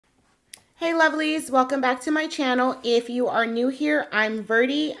Hey lovelies, welcome back to my channel. If you are new here, I'm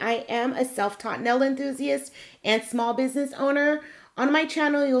Verdie. I am a self-taught nail enthusiast and small business owner. On my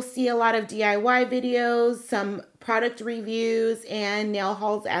channel, you'll see a lot of DIY videos, some product reviews, and nail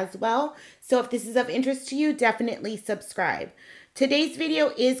hauls as well. So if this is of interest to you, definitely subscribe. Today's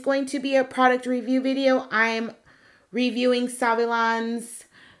video is going to be a product review video. I'm reviewing Saviland's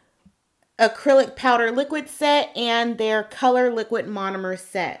acrylic powder liquid set and their color liquid monomer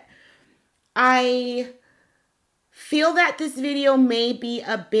set. I feel that this video may be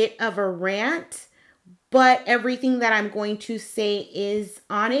a bit of a rant, but everything that I'm going to say is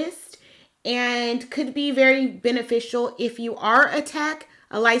honest and could be very beneficial if you are a tech,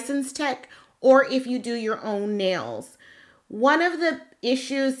 a licensed tech, or if you do your own nails. One of the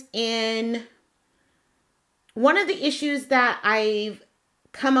issues that I've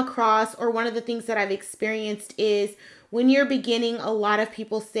come across, or one of the things that I've experienced, is when you're beginning, a lot of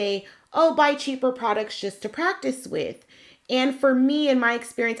people say, oh, buy cheaper products just to practice with. And for me, in my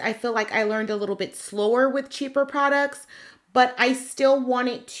experience, I feel like I learned a little bit slower with cheaper products, but I still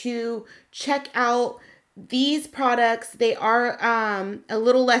wanted to check out these products. They are a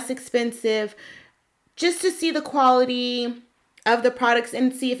little less expensive, just to see the quality of the products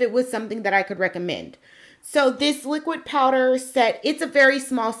and see if it was something that I could recommend. So this liquid powder set, it's a very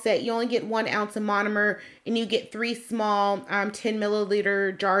small set. You only get 1 ounce of monomer and you get 3 small 10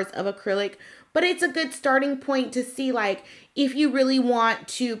 milliliter jars of acrylic. But it's a good starting point to see, like, if you really want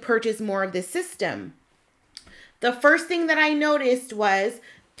to purchase more of this system. The first thing that I noticed was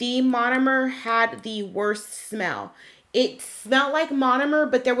the monomer had the worst smell. It smelled like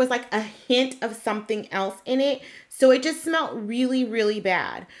monomer, but there was like a hint of something else in it. So it just smelled really, really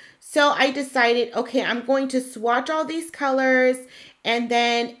bad. So I decided, okay, I'm going to swatch all these colors, and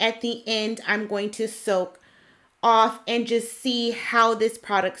then at the end, I'm going to soak off and just see how this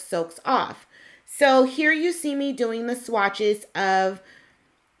product soaks off. So here you see me doing the swatches of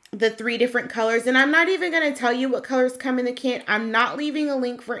the 3 different colors, and I'm not even going to tell you what colors come in the kit. I'm not leaving a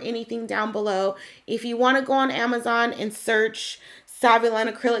link for anything down below. If you want to go on Amazon and search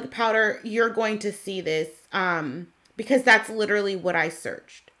Saviland acrylic powder, you're going to see this because that's literally what I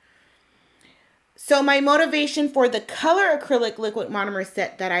searched. So my motivation for the color acrylic liquid monomer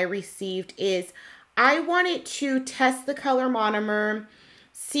set that I received is I wanted to test the color monomer,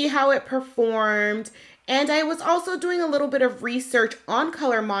 see how it performed, and I was also doing a little bit of research on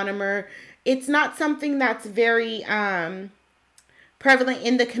color monomer. It's not something that's very prevalent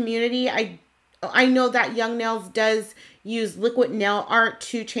in the community. I know that Young Nails does use liquid nail art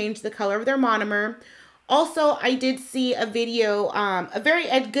to change the color of their monomer. Also, I did see a video, a very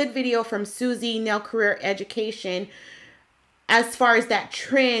good video from Susie Nail Career Education, as far as that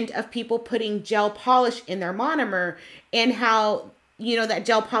trend of people putting gel polish in their monomer, and how, you know, that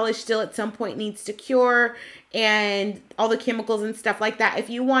gel polish still at some point needs to cure, and all the chemicals and stuff like that. If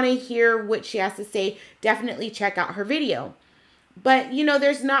you want to hear what she has to say, definitely check out her video. But, you know,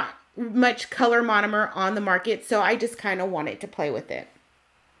 there's not much color monomer on the market, so I just kind of wanted to play with it.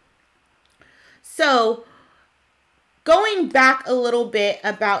 So going back a little bit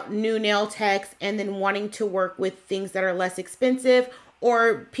about new nail techs and then wanting to work with things that are less expensive,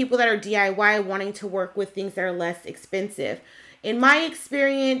 or people that are DIY wanting to work with things that are less expensive. In my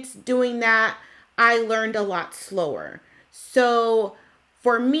experience doing that, I learned a lot slower. So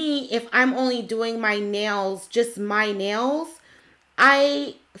for me, if I'm only doing my nails, just my nails,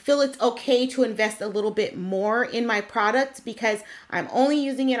 I feel it's okay to invest a little bit more in my product because I'm only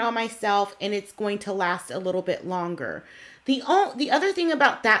using it on myself and it's going to last a little bit longer. The other thing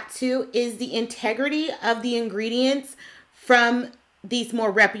about that too is the integrity of the ingredients from these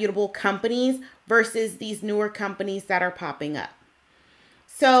more reputable companies versus these newer companies that are popping up.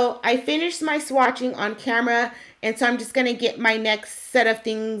 So I finished my swatching on camera, and so I'm just going to get my next set of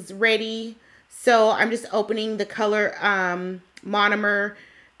things ready. So I'm just opening the color monomer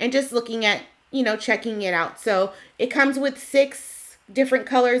and just looking at, you know, checking it out. So it comes with 6 different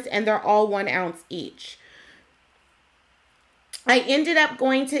colors and they're all 1 ounce each. I ended up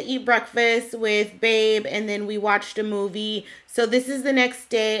going to eat breakfast with Babe, and then we watched a movie. So this is the next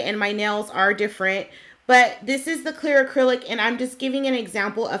day and my nails are different, but this is the clear acrylic, and I'm just giving an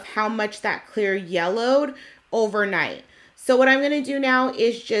example of how much that clear yellowed overnight. So what I'm going to do now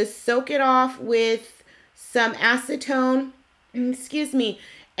is just soak it off with some acetone, excuse me,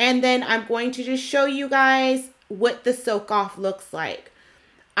 and then I'm going to just show you guys what the soak off looks like.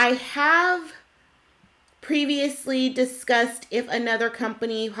 I have previously discussed if another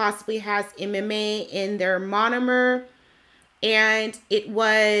company possibly has MMA in their monomer, and it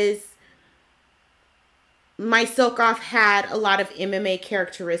was my Silk Off had a lot of MMA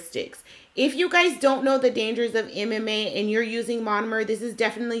characteristics. If you guys don't know the dangers of MMA and you're using monomer, this is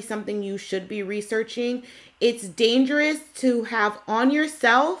definitely something you should be researching. It's dangerous to have on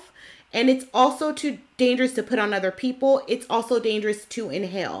yourself, and it's also too dangerous to put on other people. It's also dangerous to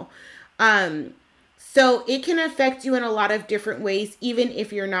inhale. So it can affect you in a lot of different ways, even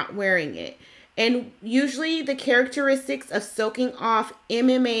if you're not wearing it. And usually the characteristics of soaking off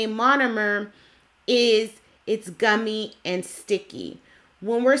MMA monomer is it's gummy and sticky.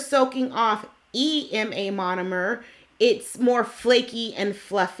 When we're soaking off EMA monomer, it's more flaky and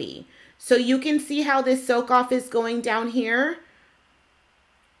fluffy. So you can see how this soak off is going down here.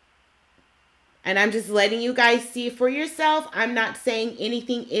 And I'm just letting you guys see for yourself. I'm not saying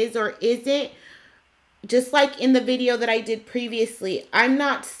anything is or isn't. Just like in the video that I did previously, I'm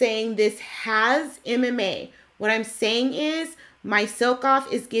not saying this has MMA. What I'm saying is my Silk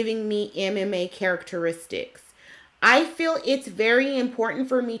Off is giving me MMA characteristics. I feel it's very important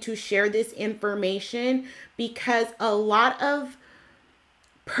for me to share this information because a lot of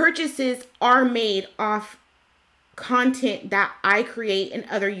purchases are made off content that I create and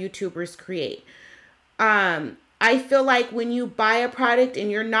other YouTubers create. I feel like when you buy a product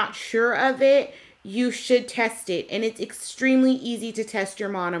and you're not sure of it, you should test it. And it's extremely easy to test your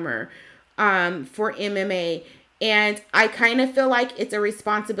monomer for MMA. And I kind of feel like it's a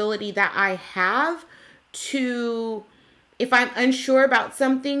responsibility that I have to, if I'm unsure about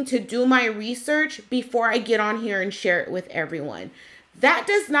something, to do my research before I get on here and share it with everyone. That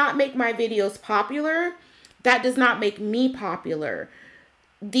does not make my videos popular. That does not make me popular.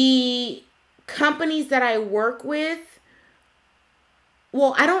 The companies that I work with,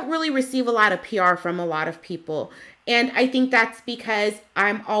 well, I don't really receive a lot of PR from a lot of people. And I think that's because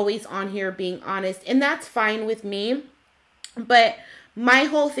I'm always on here being honest. And that's fine with me. But my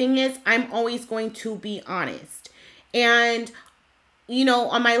whole thing is I'm always going to be honest. And, you know,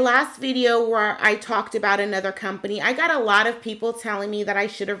 on my last video where I talked about another company, I got a lot of people telling me that I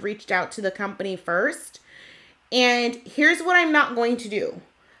should have reached out to the company first. And here's what I'm not going to do.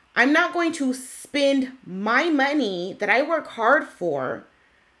 I'm not going to spend my money that I work hard for,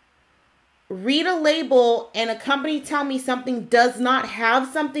 read a label, and a company tell me something does not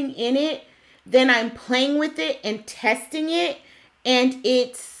have something in it, then I'm playing with it and testing it, and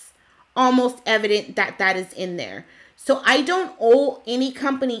it's almost evident that that is in there. So I don't owe any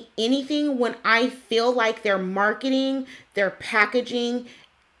company anything when I feel like their marketing, their packaging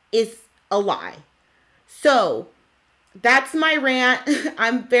is a lie. So that's my rant.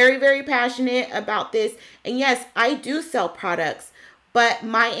 I'm very, very passionate about this. And yes, I do sell products, but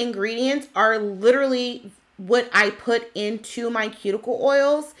my ingredients are literally what I put into my cuticle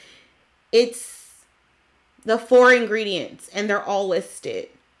oils. It's the 4 ingredients and they're all listed.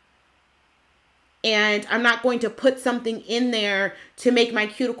 And I'm not going to put something in there to make my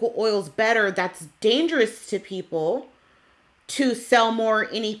cuticle oils better that's dangerous to people to sell more or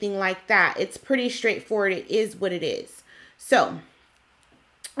anything like that. It's pretty straightforward. It is what it is. So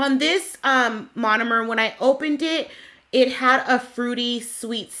on this monomer, when I opened it, it had a fruity,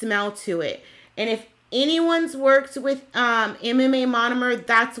 sweet smell to it. And if anyone's worked with MMA monomer,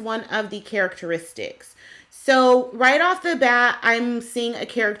 that's one of the characteristics. So right off the bat, I'm seeing a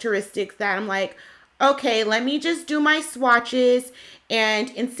characteristic that I'm like, okay, let me just do my swatches. And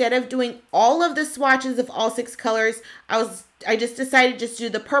instead of doing all of the swatches of all 6 colors, I just decided just to do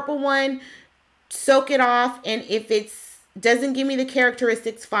the purple one, soak it off, and if it doesn't give me the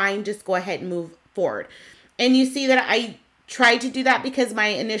characteristics, fine, just go ahead and move forward. And you see that I tried to do that because my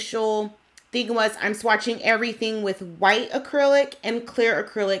initial thing was I'm swatching everything with white acrylic and clear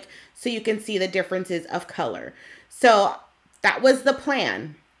acrylic so you can see the differences of color. So that was the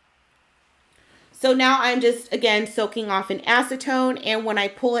plan. So now I'm just, again, soaking off in acetone, and when I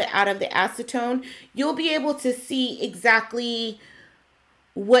pull it out of the acetone, you'll be able to see exactly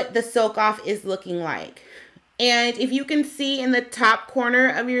what the soak off is looking like. And if you can see in the top corner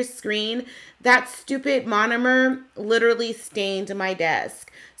of your screen, that stupid monomer literally stained my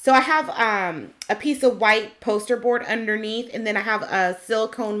desk. So I have a piece of white poster board underneath, and then I have a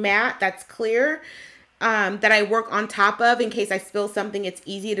silicone mat that's clear that I work on top of in case I spill something. It's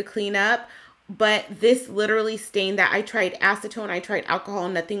easy to clean up. But this literally stained that. I tried acetone, I tried alcohol,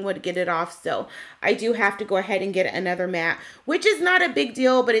 nothing would get it off. So I do have to go ahead and get another mat, which is not a big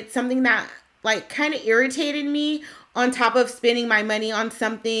deal, but it's something that like kind of irritated me on top of spending my money on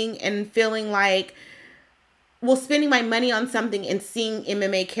something and feeling like, well, spending my money on something and seeing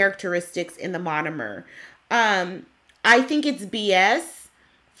MMA characteristics in the monomer. I think it's BS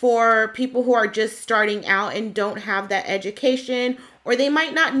for people who are just starting out and don't have that education, or they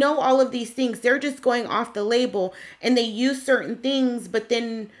might not know all of these things. They're just going off the label and they use certain things, but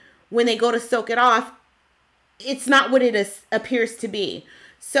then when they go to soak it off, it's not what it appears to be.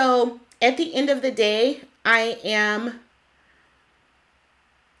 So at the end of the day, I'm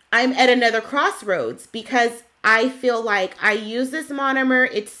at another crossroads because I feel like I use this monomer.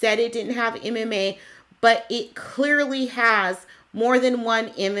 It said it didn't have MMA, but it clearly has more than one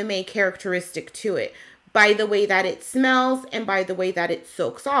MMA characteristic to it by the way that it smells and by the way that it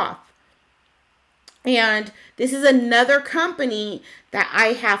soaks off. And this is another company that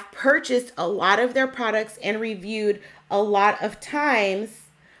I have purchased a lot of their products and reviewed a lot of times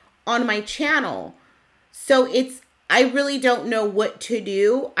on my channel. So I really don't know what to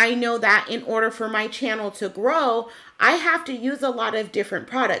do. I know that in order for my channel to grow, I have to use a lot of different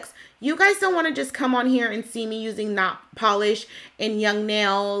products. You guys don't want to just come on here and see me using Not Polish and Young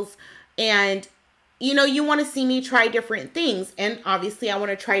Nails. And, you know, you want to see me try different things. And obviously I want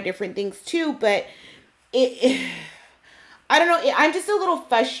to try different things too. But I don't know. I'm just a little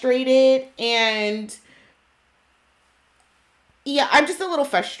frustrated. And yeah, I'm just a little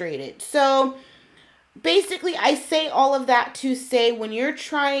frustrated. So basically, I say all of that to say when you're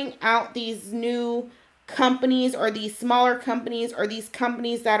trying out these new companies or these smaller companies or these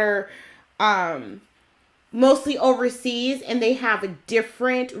companies that are mostly overseas and they have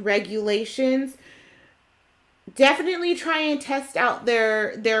different regulations, definitely try and test out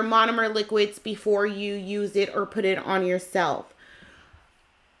their monomer liquids before you use it or put it on yourself.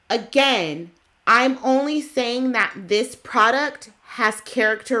 Again, I'm only saying that this product has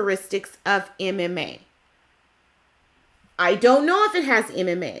characteristics of MMA. I don't know if it has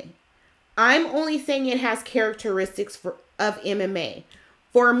MMA. I'm only saying it has characteristics of MMA.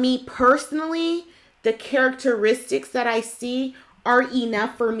 For me personally, the characteristics that I see are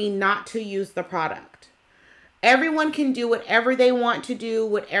enough for me not to use the product. Everyone can do whatever they want to do,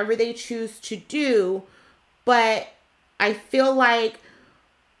 whatever they choose to do, but I feel like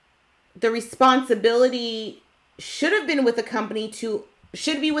the responsibility should be with the company to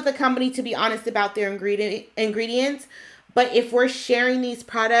be honest about their ingredients. But if we're sharing these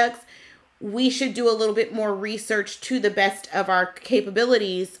products, we should do a little bit more research to the best of our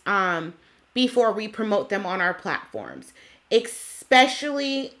capabilities before we promote them on our platforms,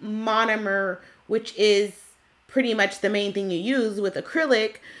 especially monomer, which is pretty much the main thing you use with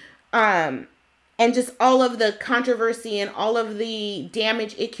acrylic, and just all of the controversy and all of the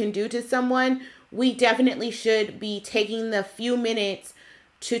damage it can do to someone. We definitely should be taking the few minutes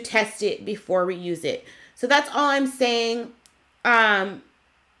to test it before we use it. So that's all I'm saying.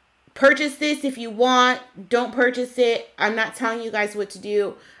 Purchase this if you want. Don't purchase it. I'm not telling you guys what to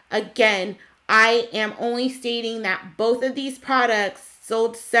do. Again, I am only stating that both of these products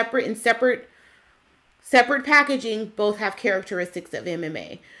sold separate in separate packaging both have characteristics of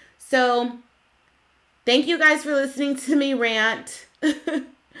MMA. So thank you guys for listening to me rant.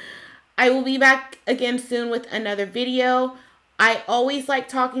 I will be back again soon with another video. I always like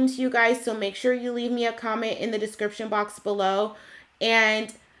talking to you guys, so make sure you leave me a comment in the description box below.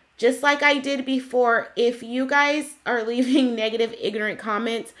 And just like I did before, if you guys are leaving negative, ignorant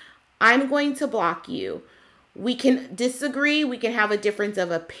comments, I'm going to block you. We can disagree, we can have a difference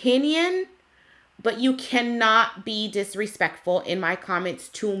of opinion, but you cannot be disrespectful in my comments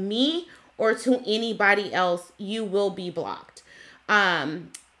to me or to anybody else. You will be blocked.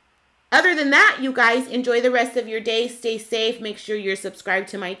 Other than that, you guys enjoy the rest of your day. Stay safe. Make sure you're subscribed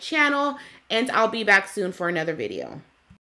to my channel, and I'll be back soon for another video.